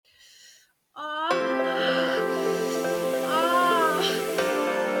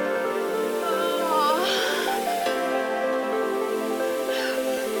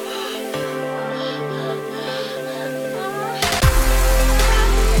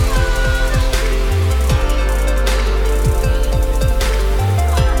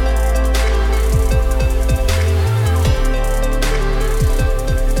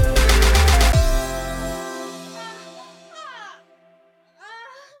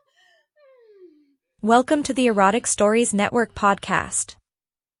Welcome to the Erotic Stories Network podcast.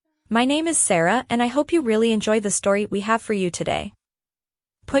 My name is Sarah, and I hope you really enjoy the story we have for you today.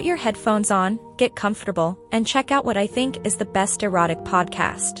 Put your headphones on, get comfortable, and check out what I think is the best erotic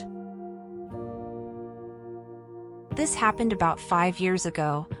podcast. This happened about 5 years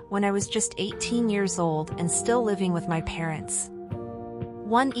ago, when I was just 18 years old and still living with my parents.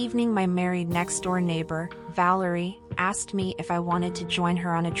 One evening, my married next-door neighbor, Valerie, asked me if I wanted to join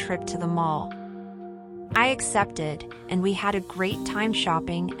her on a trip to the mall. I accepted, and we had a great time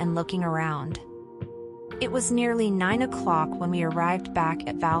shopping and looking around. It was nearly 9 o'clock when we arrived back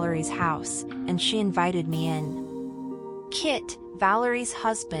at Valerie's house, and she invited me in. Kit, Valerie's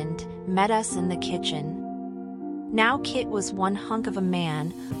husband, met us in the kitchen. Now Kit was one hunk of a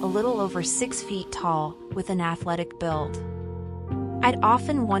man, a little over 6 feet tall, with an athletic build. I'd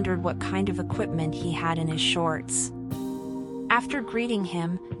often wondered what kind of equipment he had in his shorts. After greeting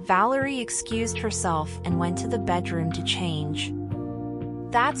him, Valerie excused herself and went to the bedroom to change.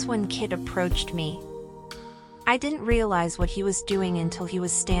 That's when Kit approached me. I didn't realize what he was doing until he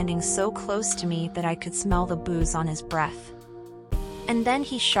was standing so close to me that I could smell the booze on his breath. And then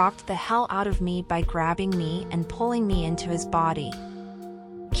he shocked the hell out of me by grabbing me and pulling me into his body.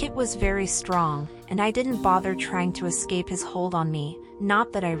 Kit was very strong, and I didn't bother trying to escape his hold on me,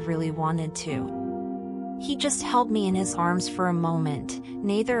 not that I really wanted to. He just held me in his arms for a moment,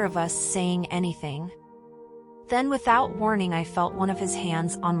 neither of us saying anything. Then without warning, I felt one of his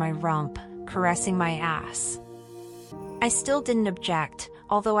hands on my rump, caressing my ass. I still didn't object,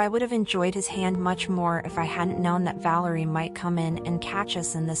 although I would have enjoyed his hand much more if I hadn't known that Valerie might come in and catch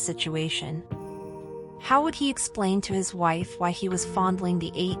us in this situation. How would he explain to his wife why he was fondling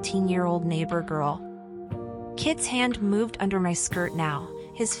the 18-year-old neighbor girl? Kit's hand moved under my skirt now,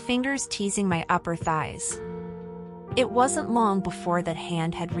 his fingers teasing my upper thighs. It wasn't long before that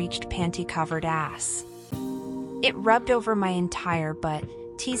hand had reached panty-covered ass. It rubbed over my entire butt,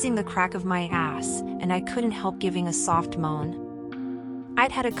 teasing the crack of my ass, and I couldn't help giving a soft moan.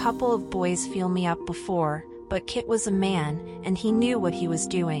 I'd had a couple of boys feel me up before, but Kit was a man, and he knew what he was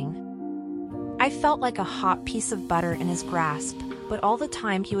doing. I felt like a hot piece of butter in his grasp, but all the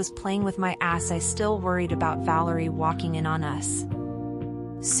time he was playing with my ass, I still worried about Valerie walking in on us.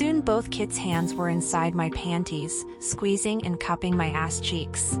 Soon both Kit's hands were inside my panties, squeezing and cupping my ass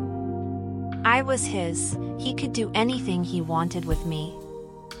cheeks. I was his. He could do anything he wanted with me.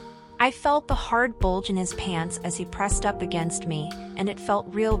 I felt the hard bulge in his pants as he pressed up against me, and it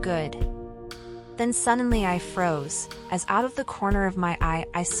felt real good. Then suddenly I froze, as out of the corner of my eye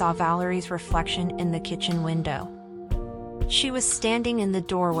I saw Valerie's reflection in the kitchen window. She was standing in the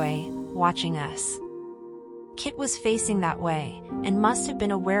doorway, watching us. Kit was facing that way, and must have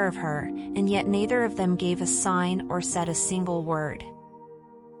been aware of her, and yet neither of them gave a sign or said a single word.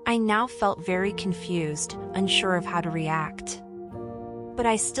 I now felt very confused, unsure of how to react. But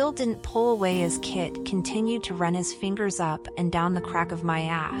I still didn't pull away as Kit continued to run his fingers up and down the crack of my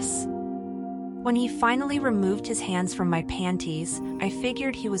ass. When he finally removed his hands from my panties, I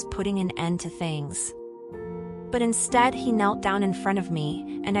figured he was putting an end to things. But instead he knelt down in front of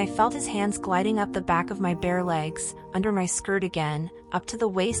me, and I felt his hands gliding up the back of my bare legs, under my skirt again, up to the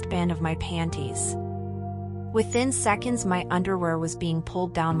waistband of my panties. Within seconds my underwear was being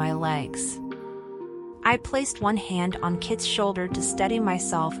pulled down my legs. I placed one hand on Kit's shoulder to steady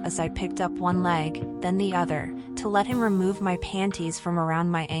myself as I picked up one leg, then the other, to let him remove my panties from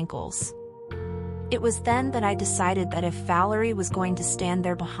around my ankles. It was then that I decided that if Valerie was going to stand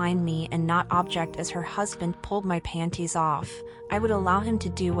there behind me and not object as her husband pulled my panties off, I would allow him to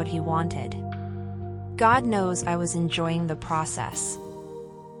do what he wanted. God knows I was enjoying the process.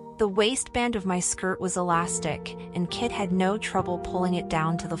 The waistband of my skirt was elastic, and Kit had no trouble pulling it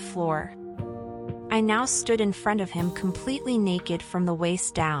down to the floor. I now stood in front of him completely naked from the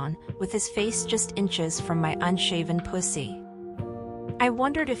waist down, with his face just inches from my unshaven pussy. I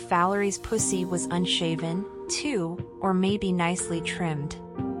wondered if Valerie's pussy was unshaven, too, or maybe nicely trimmed.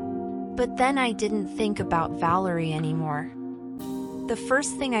 But then I didn't think about Valerie anymore. The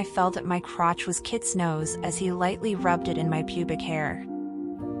first thing I felt at my crotch was Kit's nose as he lightly rubbed it in my pubic hair.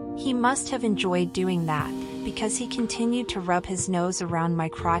 He must have enjoyed doing that, because he continued to rub his nose around my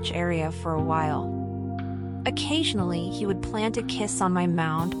crotch area for a while. Occasionally he would plant a kiss on my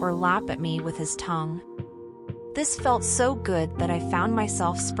mound or lap at me with his tongue. This felt so good that I found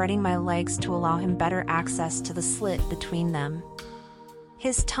myself spreading my legs to allow him better access to the slit between them.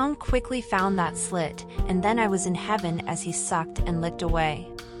 His tongue quickly found that slit, and then I was in heaven as he sucked and licked away.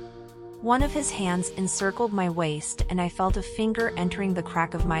 One of his hands encircled my waist and I felt a finger entering the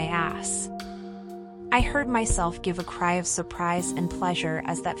crack of my ass. I heard myself give a cry of surprise and pleasure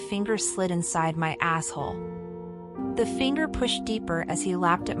as that finger slid inside my asshole. The finger pushed deeper as he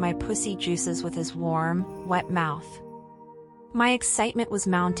lapped at my pussy juices with his warm, wet mouth. My excitement was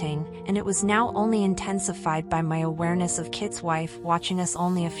mounting, and it was now only intensified by my awareness of Kit's wife watching us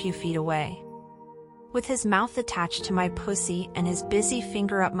only a few feet away. With his mouth attached to my pussy and his busy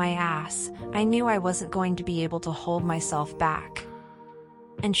finger up my ass, I knew I wasn't going to be able to hold myself back.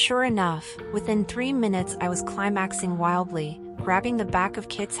 And sure enough, within 3 minutes I was climaxing wildly, grabbing the back of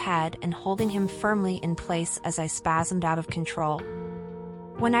Kit's head and holding him firmly in place as I spasmed out of control.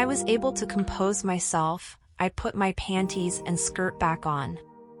 When I was able to compose myself, I put my panties and skirt back on.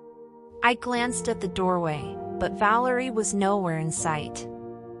 I glanced at the doorway, but Valerie was nowhere in sight.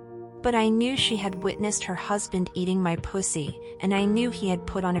 But I knew she had witnessed her husband eating my pussy, and I knew he had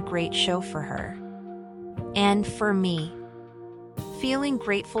put on a great show for her. And for me. Feeling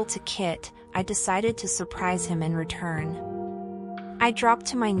grateful to Kit, I decided to surprise him in return. I dropped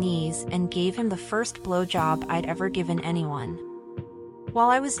to my knees and gave him the first blowjob I'd ever given anyone. While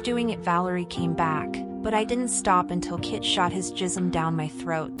I was doing it, Valerie came back, but I didn't stop until Kit shot his jism down my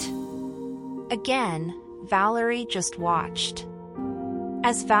throat. Again, Valerie just watched.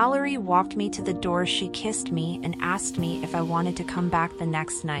 As Valerie walked me to the door, she kissed me and asked me if I wanted to come back the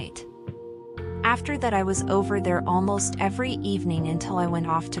next night. After that, I was over there almost every evening until I went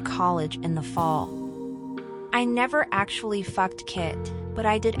off to college in the fall. I never actually fucked Kit, but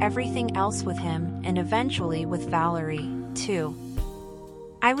I did everything else with him and eventually with Valerie, too.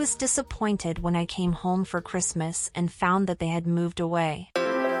 I was disappointed when I came home for Christmas and found that they had moved away.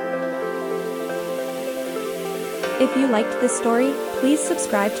 If you liked this story, please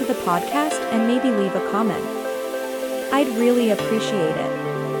subscribe to the podcast and maybe leave a comment. I'd really appreciate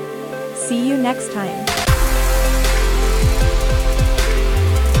it. See you next time.